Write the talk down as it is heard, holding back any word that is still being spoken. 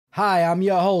Hi, I'm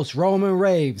your host, Roman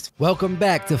Raves. Welcome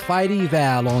back to Fight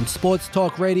Eval on Sports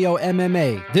Talk Radio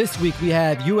MMA. This week we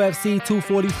have UFC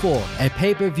 244, a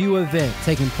pay-per-view event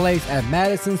taking place at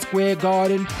Madison Square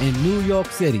Garden in New York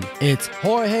City. It's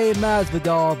Jorge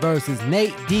Masvidal versus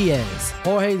Nate Diaz.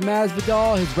 Jorge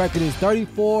Masvidal, his record is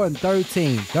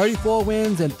 34-13, 34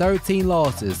 wins and 13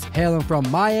 losses. Hailing from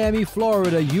Miami,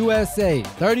 Florida, USA,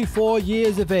 34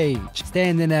 years of age,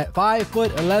 standing at 5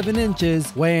 foot 11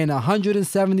 inches, weighing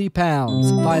 170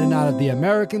 pounds, fighting out of the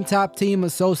American Top Team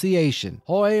Association.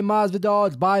 Jorge Masvidal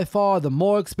is by far the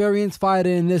more experienced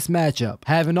fighter in this matchup,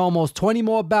 having almost 20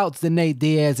 more bouts than Nate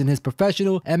Diaz in his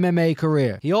professional MMA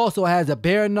career. He also has a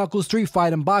bare-knuckle street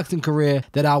fight and boxing career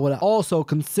that I would also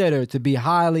consider to be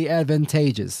highly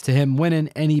advantageous to him winning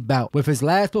any bout, with his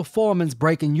last performance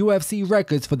breaking UFC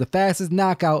records for the fastest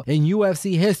knockout in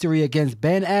UFC history against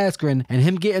Ben Askren, and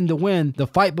him getting the win the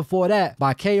fight before that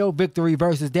by KO victory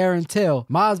versus Darren Till.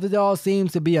 Masvidal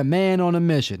seems to be a man on a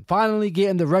mission, finally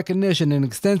getting the recognition an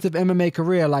extensive MMA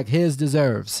career like his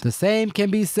deserves. The same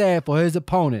can be said for his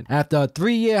opponent. After a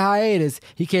 3-year hiatus,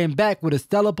 he came back with a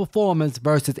stellar performance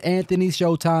versus Anthony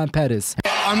Showtime Pettis.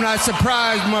 I'm not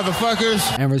surprised,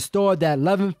 motherfuckers. And restored that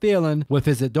loving feeling with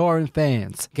his adoring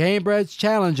fans. Gamebred's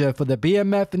challenger for the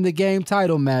BMF in the Game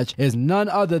title match is none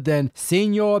other than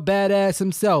Senior Badass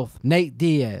himself, Nate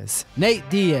Diaz. Nate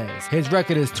Diaz, his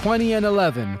record is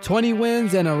 20-11, 20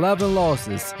 wins and 11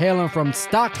 losses. Hailing from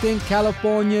Stockton,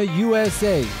 California,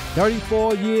 USA,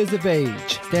 34 years of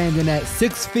age, standing at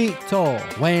 6 feet tall,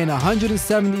 weighing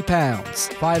 170 pounds,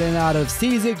 fighting out of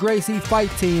Cesar Gracie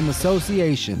Fight Team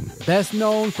Association. Best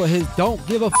known for his don't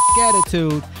give a f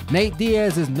attitude, Nate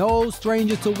Diaz is no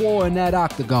stranger to war in that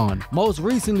octagon, most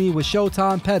recently with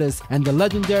Showtime Pettis and the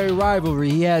legendary rivalry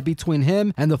he had between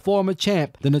him and the former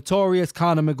champ, the notorious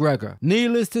Conor McGregor.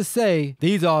 Needless to say,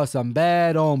 these are some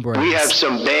bad hombres. We have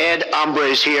some bad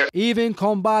hombres here. Even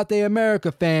Combate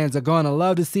America fans are gonna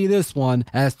love to see this one,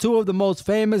 as two of the most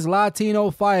famous Latino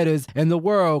fighters in the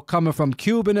world coming from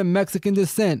Cuban and Mexican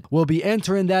descent will be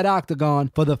entering that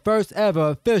octagon for the first ever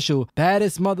official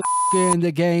baddest motherfucker in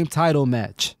the Game title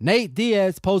match. Nate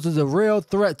Diaz poses a real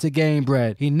threat to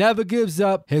Gamebred. He never gives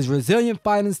up. His resilient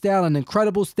fighting style and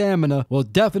incredible stamina will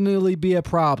definitely be a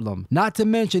problem. Not to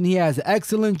mention he has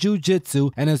excellent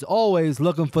jiu-jitsu and is always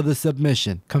looking for the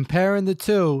submission. Comparing the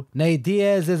two, Nate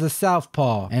Diaz is a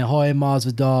southpaw and Jorge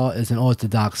Masvidal is an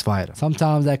orthodox fighter.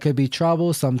 Sometimes that could be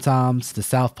trouble. Sometimes the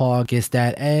southpaw gets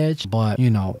that edge, but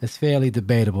you know, it's fairly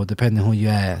debatable depending who you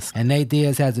ask. And Nate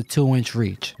Diaz has a 2-inch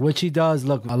reach, which he does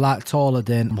look a lot taller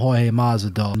than Jorge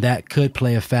Masvidal. That could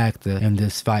play a factor in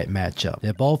this fight matchup.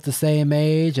 They're both the same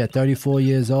age at 34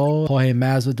 years old. Jorge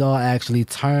Masvidal actually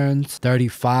turns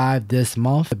 35 this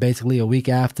month, basically a week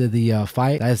after the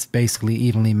fight. That's basically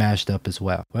evenly matched up as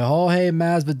well. Where Jorge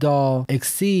Masvidal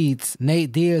exceeds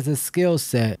Nate Diaz's skill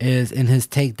set is in his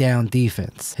takedown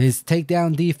defense. His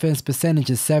takedown defense percentage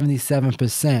is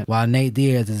 77%, while Nate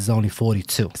Diaz is only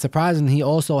 42%. Surprisingly, he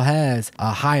also has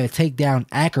a higher takedown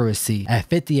accuracy at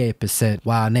 58%,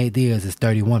 while Nate Diaz is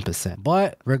 31%.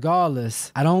 But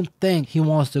regardless, I don't think he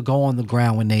wants to go on the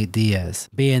ground with Nate Diaz,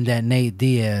 being that Nate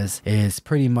Diaz is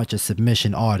pretty much a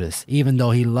submission artist. Even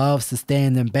though he loves to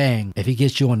stand and bang, if he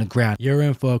gets you on the ground, you're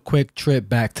in for a quick trip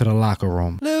back to the locker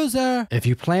room. Loser! If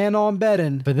you plan on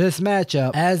betting for this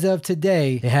matchup, as of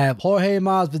today, they have Jorge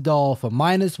Masvidal for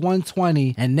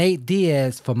 -120 and Nate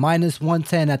Diaz for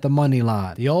 -110 at the money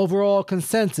line. The overall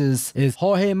consensus is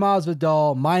Jorge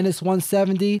Masvidal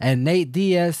 -170 and Nate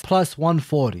Diaz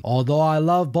 +140. Although I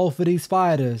love both of these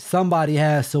fighters, somebody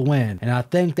has to win, and I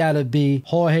think that'll be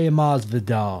Jorge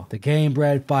Masvidal, the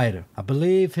Gamebred fighter. I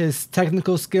believe his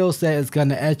technical skill set is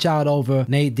gonna etch out over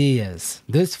Nate Diaz.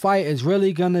 This fight is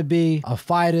really gonna be a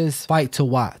fighter's fight to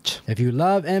watch. If you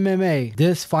love MMA,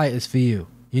 this fight is for you.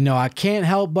 You know, I can't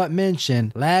help but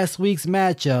mention last week's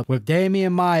matchup with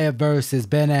Maia versus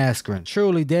Ben Askren.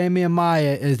 Truly,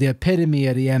 Maia is the epitome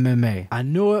of the MMA. I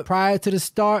knew it prior to the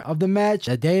start of the match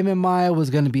that Maia was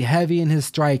going to be heavy in his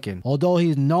striking. Although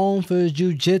he's known for his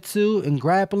jiu-jitsu and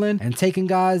grappling and taking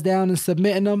guys down and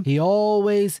submitting them, he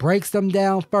always breaks them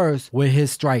down first with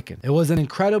his striking. It was an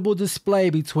incredible display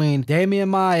between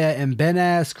Maia and Ben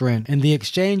Askren in the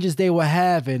exchanges they were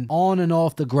having on and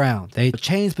off the ground. They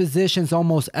changed positions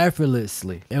almost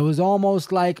effortlessly. It was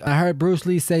almost like, I heard Bruce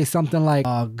Lee say something like,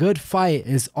 a good fight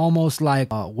is almost like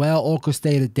a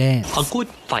well-orchestrated dance. A good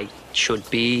fight should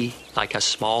be like a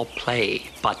small play,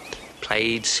 but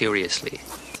played seriously.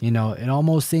 You know, it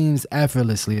almost seems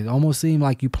effortlessly. It almost seemed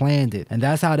like you planned it. And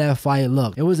that's how that fight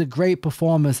looked. It was a great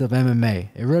performance of MMA.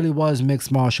 It really was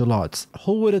mixed martial arts.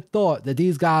 Who would have thought that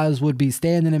these guys would be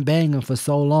standing and banging for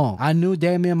so long? I knew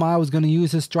Demian Maia was going to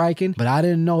use his striking, but I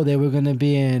didn't know they were going to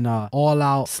be in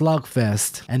all-out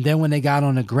slugfest. And then when they got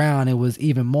on the ground, it was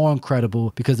even more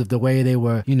incredible because of the way they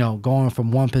were, you know, going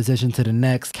from one position to the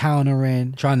next,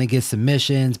 countering, trying to get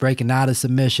submissions, breaking out of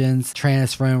submissions,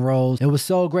 transferring rolls. It was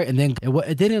so great. And then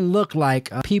it didn't look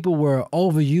like people were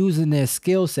overusing their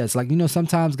skill sets. Like, you know,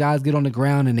 sometimes guys get on the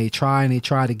ground and they try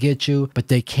to get you, but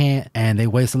they can't, and they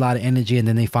waste a lot of energy, and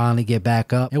then they finally get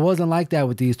back up. It wasn't like that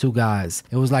with these two guys.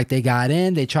 It was like they got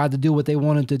in, they tried to do what they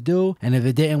wanted to do, and if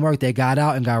it didn't work, they got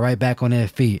out and got right back on their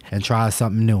feet and tried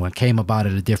something new and came about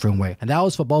it a different way. And that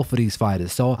was for both of these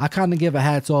fighters. So I kind of give a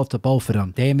hats off to both of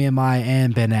them, Demian Maia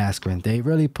and Ben Askren. They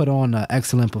really put on an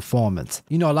excellent performance.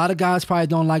 You know, a lot of guys probably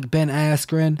don't like Ben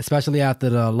Askren, especially after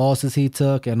the losses he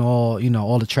took and all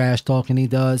the trash talking he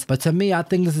does. But to me, I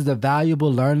think this is a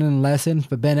valuable learning lesson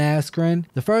for Ben Askren.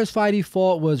 The first fight he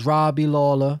fought was Robbie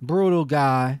Lawler. Brutal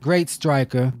guy, great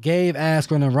striker. Gave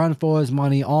Askren a run for his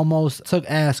money, almost took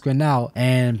Askren out,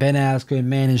 and Ben Askren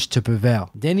managed to prevail.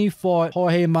 Then he fought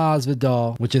Jorge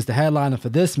Masvidal, which is the headliner for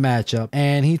this matchup,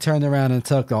 and he turned around and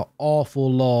took an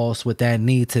awful loss with that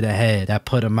knee to the head that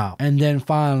put him out. And then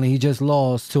finally, he just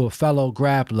lost to a fellow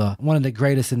grappler, one of the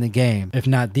greatest in the game, if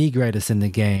not the greatest in the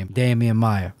game, Demian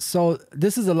Maia. So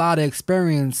this is a lot of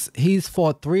experience. He's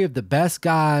fought 3 of the best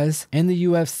guys in the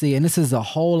UFC, and this is a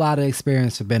whole lot of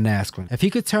experience for Ben Askren. If he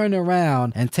could turn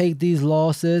around and take these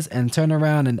losses and turn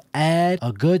around and add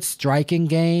a good striking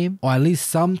game, or at least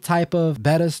some type of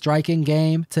better striking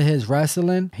game to his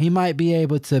wrestling, he might be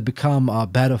able to become a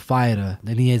better fighter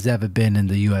than he has ever been in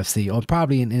the UFC, or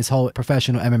probably in his whole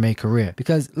professional MMA career.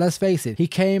 Because let's face it, he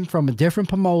came from different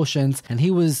promotions and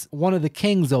he was one of the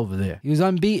kings over there. He was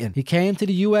unbeaten. He came to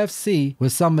the UFC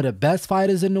with some of the best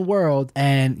fighters in the world,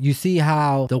 and you see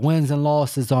how the wins and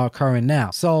losses are occurring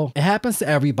now. So it happens to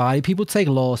everybody. People take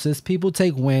losses, people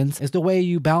take wins. It's the way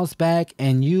you bounce back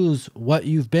and use what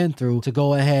you've been through to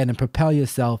go ahead and propel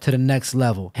yourself to the next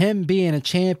level. Him being a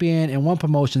champion in one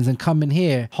promotions and coming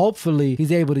here, hopefully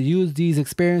he's able to use these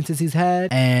experiences he's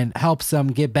had and helps him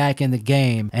get back in the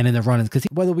game and in the runnings. Because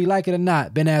whether we like it or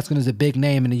not, Ben Askren is a big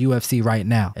name in the UFC right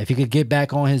now. If he could get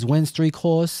back on his win streak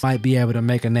horse, might be able to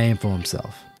make a name for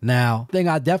himself. Now, the thing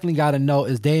I definitely got to note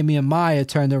is Demian Maia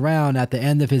turned around at the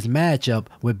end of his matchup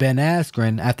with Ben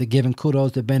Askren after giving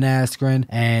kudos to Ben Askren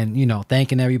and, you know,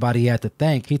 thanking everybody he had to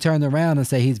thank. He turned around and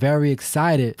said he's very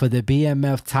excited for the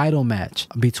BMF title match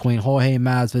between Jorge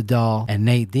Masvidal and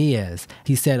Nate Diaz.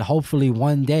 He said hopefully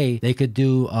one day they could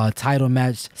do a title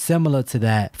match similar to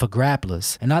that for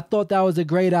grapplers. And I thought that was a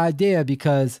great idea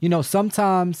because, you know,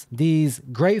 sometimes these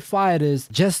great fighters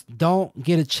just don't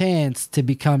get a chance to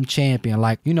become champion.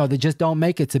 Like, you know, they just don't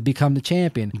make it to become the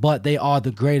champion, but they are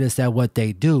the greatest at what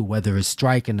they do, whether it's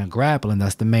striking or grappling.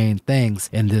 That's the main things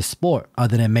in this sport,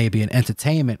 other than maybe an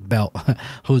entertainment belt,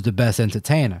 who's the best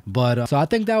entertainer. But so I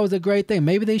think that was a great thing.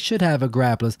 Maybe they should have a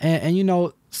grapplers. And you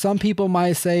know, some people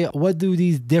might say, what do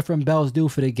these different belts do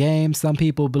for the game? Some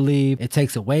people believe it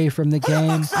takes away from the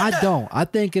game. I don't. I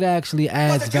think it actually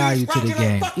adds value to the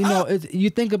game. You know, you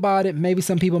think about it, maybe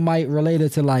some people might relate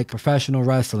it to like professional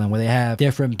wrestling where they have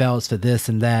different belts for this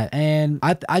and that. And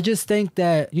I just think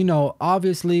that, you know,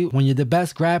 obviously when you're the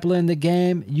best grappler in the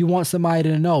game, you want somebody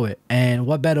to know it. And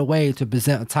what better way to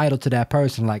present a title to that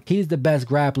person? Like, he's the best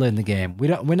grappler in the game.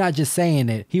 We're not just saying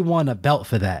it. He won a belt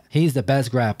for that. He's the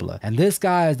best grappler. And this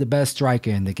guy is the best striker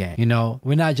in the game. You know,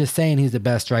 we're not just saying he's the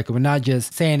best striker. We're not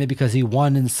just saying it because he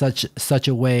won in such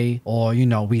a way, or, you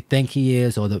know, we think he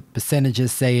is, or the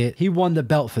percentages say it. He won the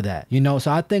belt for that, you know. So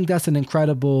I think that's an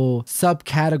incredible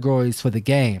subcategories for the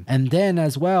game. And then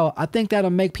as well, I think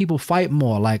that'll make people fight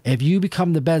more. Like, if you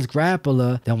become the best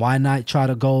grappler, then why not try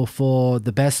to go for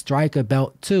the best striker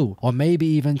belt too? Or maybe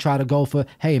even try to go for,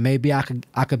 hey, maybe I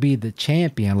could be the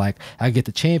champion. Like, I get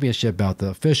the championship belt, the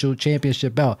official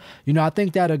championship belt. You know, I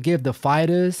think that'll give the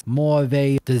fighters more of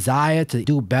a desire to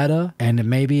do better, and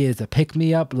maybe it's a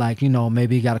pick-me-up, like, you know,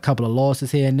 maybe you got a couple of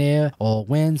losses here and there, or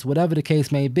wins, whatever the case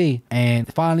may be,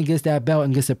 and finally gets that belt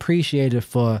and gets appreciated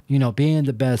for, you know, being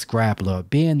the best grappler,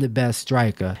 being the best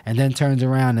striker, and then turns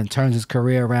around and turns his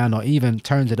career around, or even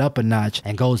turns it up a notch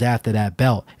and goes after that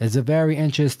belt. It's a very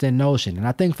interesting notion, and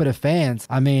I think for the fans,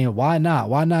 I mean, why not?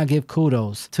 Why not give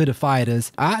kudos to the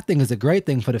fighters? I think it's a great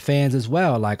thing for the fans as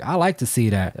well. Like, I like to see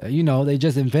that. You know, they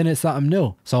just invented something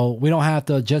new. So we don't have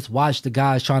to just watch the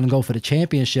guys trying to go for the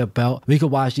championship belt. We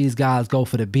could watch these guys go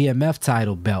for the BMF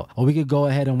title belt, or we could go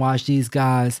ahead and watch these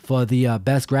guys for the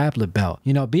best grappler belt.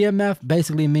 You know, BMF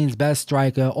basically means best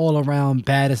striker, all around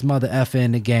baddest mother effer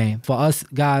in the game. For us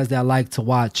guys that like to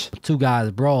watch two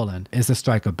guys brawling, it's a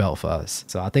striker belt for us.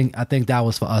 So I think that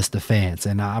was for us, the fans,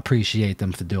 and I appreciate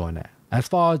them for doing that. As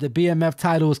far as the BMF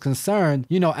title is concerned,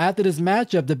 you know, after this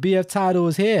matchup, the BF title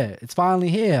is here. It's finally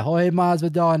here. Jorge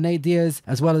Masvidal and Nate Diaz,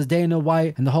 as well as Dana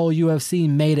White and the whole UFC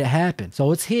made it happen.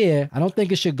 So it's here. I don't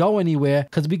think it should go anywhere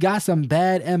because we got some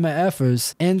bad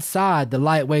MFers inside the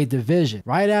lightweight division.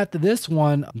 Right after this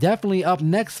one, definitely up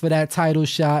next for that title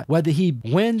shot, whether he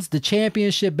wins the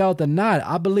championship belt or not,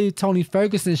 I believe Tony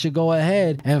Ferguson should go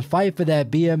ahead and fight for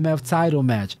that BMF title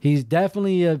match. He's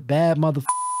definitely a bad motherfucker.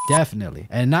 Definitely.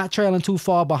 And not trailing too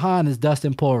far behind is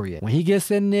Dustin Poirier. When he gets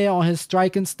in there on his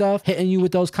striking stuff, hitting you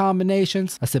with those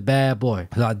combinations, that's a bad boy.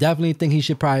 So I definitely think he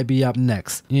should probably be up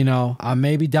next. You know,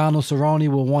 maybe Donald Cerrone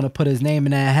will want to put his name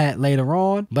in that hat later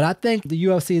on, but I think the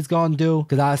UFC is going to do,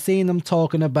 because I've seen them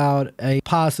talking about a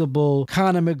possible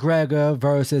Conor McGregor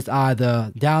versus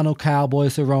either Donald Cowboy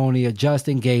Cerrone or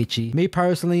Justin Gaethje. Me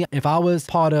personally, if I was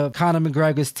part of Conor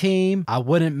McGregor's team, I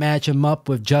wouldn't match him up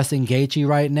with Justin Gaethje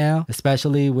right now,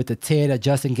 especially with the tier that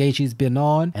Justin Gaethje's been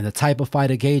on and the type of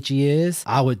fighter Gaethje is.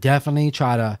 I would definitely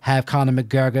try to have Conor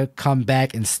McGregor come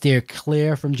back and steer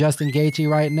clear from Justin Gaethje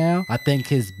right now. I think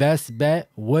his best bet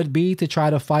would be to try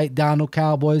to fight Donald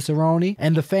Cowboy Cerrone,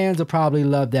 and the fans will probably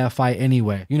love that fight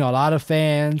anyway. You know, a lot of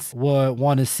fans would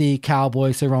want to see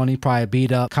Cowboy Cerrone probably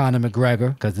beat up Conor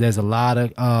McGregor, because there's a lot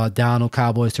of Donald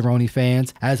Cowboy Cerrone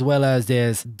fans, as well as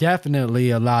there's definitely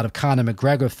a lot of Conor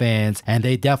McGregor fans, and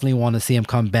they definitely want to see him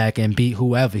come back and beat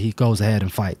whoever he goes ahead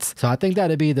and fights. So I think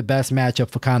that'd be the best matchup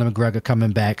for Conor McGregor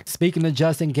coming back. Speaking of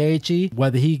Justin Gaethje,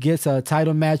 whether he gets a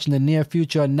title match in the near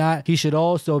future or not, he should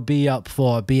also be up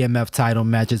for a BMF title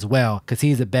match as well, because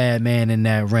he's a bad man in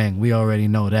that ring. We already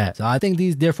know that. So I think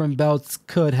these different belts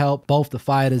could help both the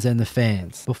fighters and the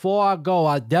fans. Before I go,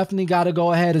 I definitely got to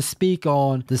go ahead and speak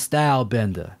on the style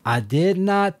bender. I did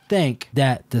not think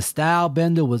that the style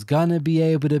bender was gonna be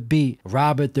able to beat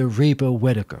Robert the Reaper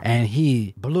Whittaker, and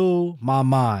he blew my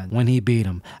mind when he beat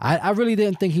him. I really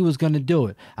didn't think he was going to do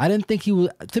it. I didn't think he was,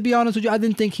 to be honest with you, I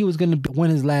didn't think he was going to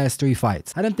win his last 3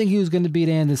 fights. I didn't think he was going to beat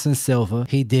Anderson Silva.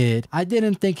 He did. I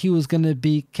didn't think he was going to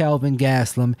beat Kelvin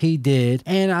Gastelum. He did.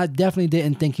 And I definitely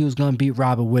didn't think he was going to beat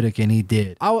Robert Whittaker, and he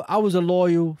did. I was a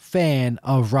loyal fan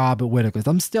of Robert Whittaker's.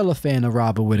 I'm still a fan of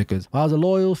Robert Whittaker's. I was a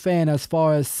loyal fan as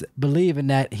far as believing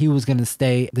that he was going to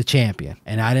stay the champion,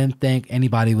 and I didn't think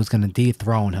anybody was going to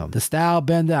dethrone him. The style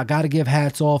bender, I got to give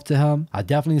hats off to him. I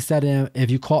definitely said it,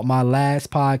 if you caught my last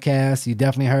podcast, you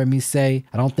definitely heard me say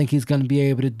I don't think he's going to be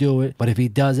able to do it, but if he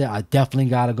does it, I definitely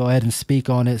got to go ahead and speak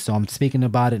on it. So I'm speaking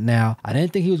about it now. I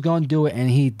didn't think he was going to do it, and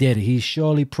he did it. He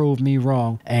surely proved me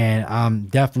wrong, and I'm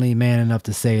definitely man enough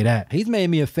to say that. He's made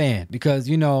me a fan, because,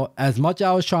 you know, as much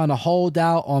I was trying to hold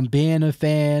out on being a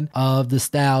fan of the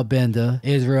style bender,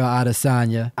 Israel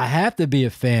Adesanya, I have to be a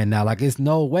fan now. Like, it's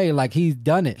no way. Like, he's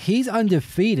done it. He's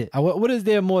undefeated. What is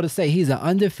there more to say? He's an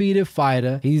undefeated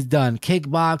fighter. He's done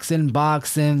kickboxing,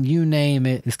 boxing, you name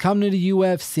it. He's come to the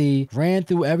UFC, ran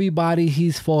through everybody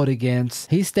he's fought against.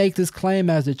 He staked his claim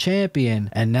as a champion,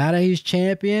 and now that he's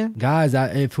champion, guys,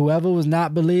 if whoever was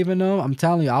not believing him, I'm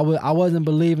telling you, I wasn't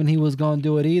believing he was going to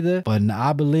do it either, but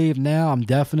I believe now. I'm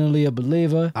definitely a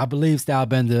believer. I believe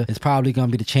Stylebender is probably going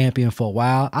to be the champion for a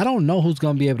while. I don't know who's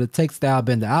going to be able to take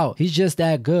Stylebender out. He's just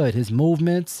that good. His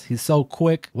movements, he's so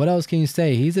quick. What else can you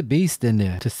say? He's a beast in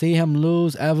there. To see him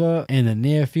lose ever in the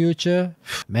near future,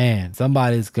 man,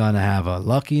 somebody's going to have a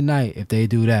lucky night if they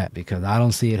do that, because I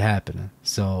don't see it happening.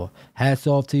 So hats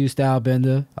off to you,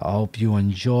 Stylebender. I hope you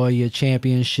enjoy your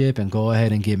championship and go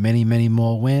ahead and get many, many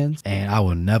more wins, and I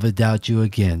will never doubt you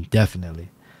again, definitely.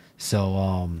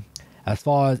 So as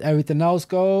far as everything else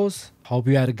goes, hope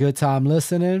you had a good time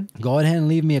listening. Go ahead and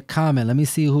leave me a comment. Let me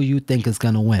see who you think is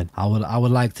going to win. I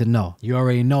would like to know. You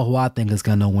already know who I think is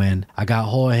going to win. I got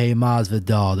Jorge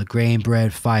Masvidal, the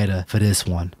Gamebred fighter, for this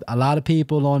one. A lot of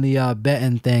people on the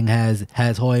betting thing has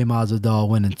Jorge Masvidal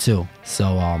winning too.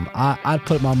 So I'd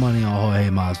put my money on Jorge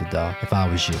Masvidal if I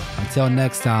was you. Until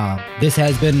next time, this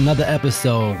has been another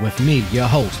episode with me, your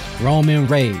host, Roman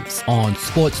Raves, on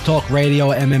Sports Talk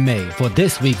Radio MMA for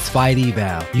this week's Fight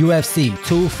Eval, UFC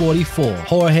 244.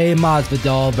 Jorge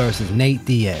Masvidal versus Nate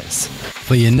Diaz.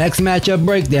 For your next matchup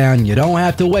breakdown, you don't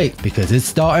have to wait, because it's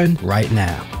starting right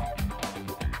now.